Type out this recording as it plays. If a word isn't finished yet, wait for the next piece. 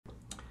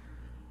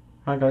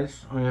Hi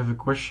guys, I have a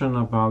question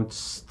about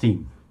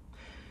Steam.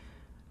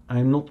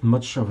 I'm not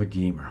much of a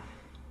gamer,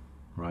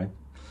 right?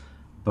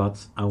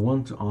 But I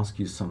want to ask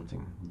you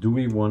something. Do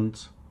we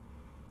want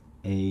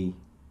a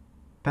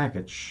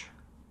package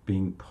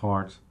being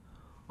part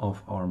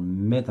of our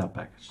meta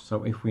package?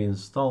 So if we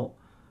install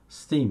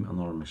Steam on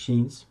our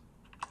machines,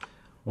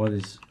 what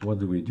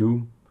do we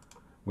do?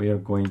 We are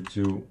going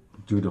to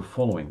do the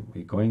following.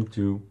 We're going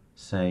to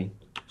say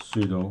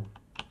sudo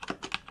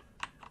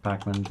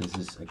pacman. This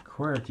is a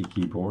QWERTY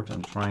keyboard.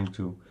 I'm trying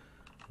to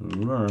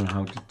learn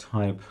how to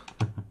type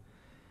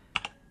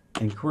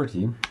in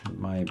QWERTY.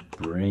 My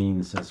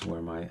brain says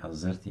where my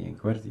AZERTY and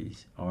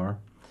QWERTYs are.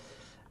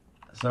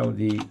 So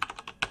the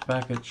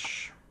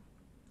package,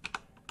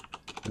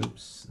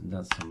 oops,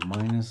 that's a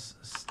minus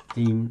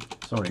Steam,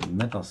 sorry,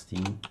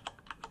 meta-steam,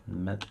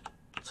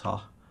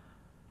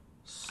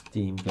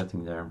 meta-steam,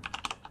 getting there.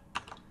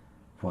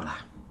 Voila.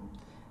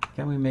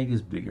 Can we make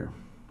this bigger?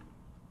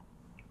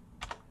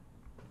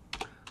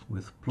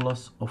 With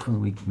plus,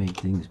 often we make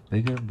things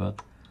bigger,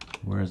 but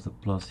where's the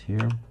plus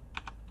here?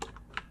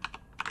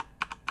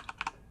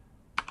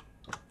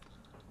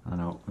 I don't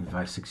know if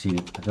I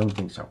succeeded. I don't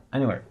think so.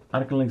 Anyway,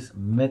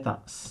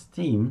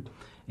 arcolinux-meta-steam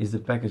is the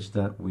package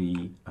that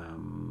we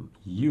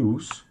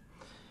use.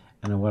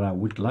 And what I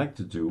would like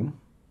to do,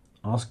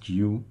 ask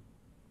you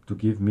to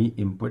give me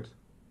input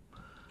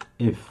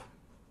if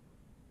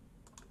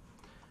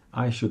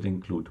I should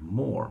include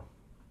more.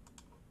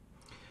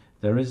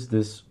 There is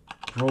this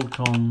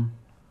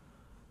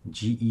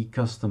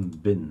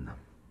proton-ge-custom-bin.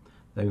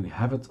 Then we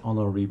have it on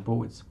our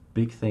repo. It's a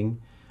big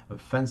thing, a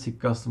fancy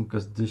custom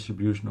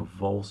distribution of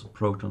Valve's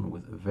Proton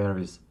with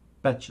various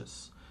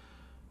patches.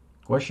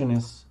 Question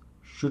is,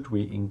 should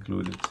we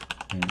include it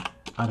in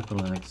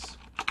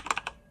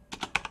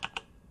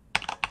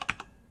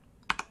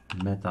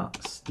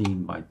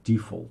arcolinux-meta-steam by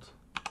default?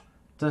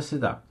 Test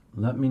it out,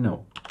 let me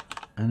know.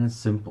 And it's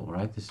simple,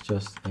 right? It's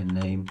just a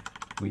name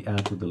we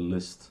add to the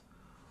list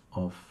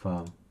of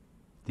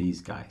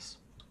these guys.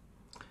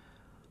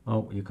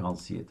 Oh, you can't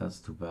see it, that's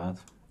too bad.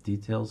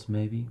 Details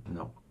maybe?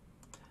 No.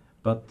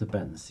 But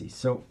dependencies.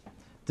 So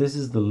this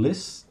is the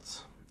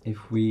list.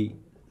 If we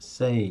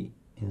say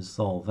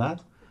install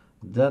that,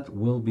 that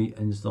will be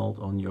installed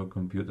on your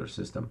computer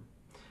system.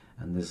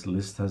 And this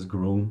list has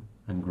grown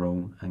and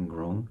grown and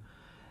grown.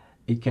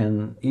 It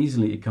can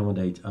easily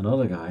accommodate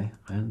another guy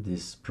and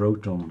this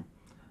Proton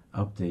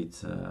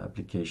update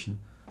application.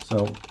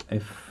 So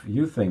if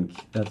you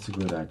think that's a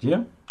good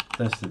idea,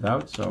 test it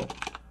out. So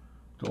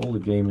to all the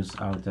gamers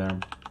out there,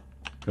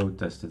 go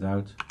test it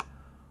out.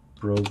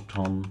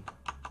 Proton,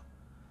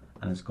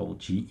 and it's called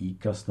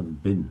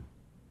ge-custom-bin.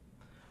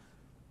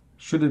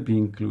 Should it be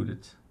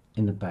included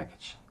in the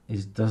package?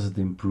 Does it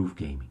improve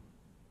gaming?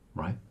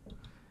 Right?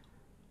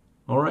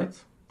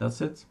 Alright,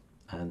 that's it.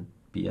 And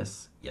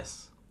PS,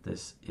 yes,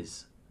 this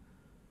is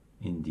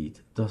indeed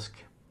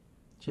dusk.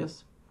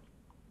 Cheers.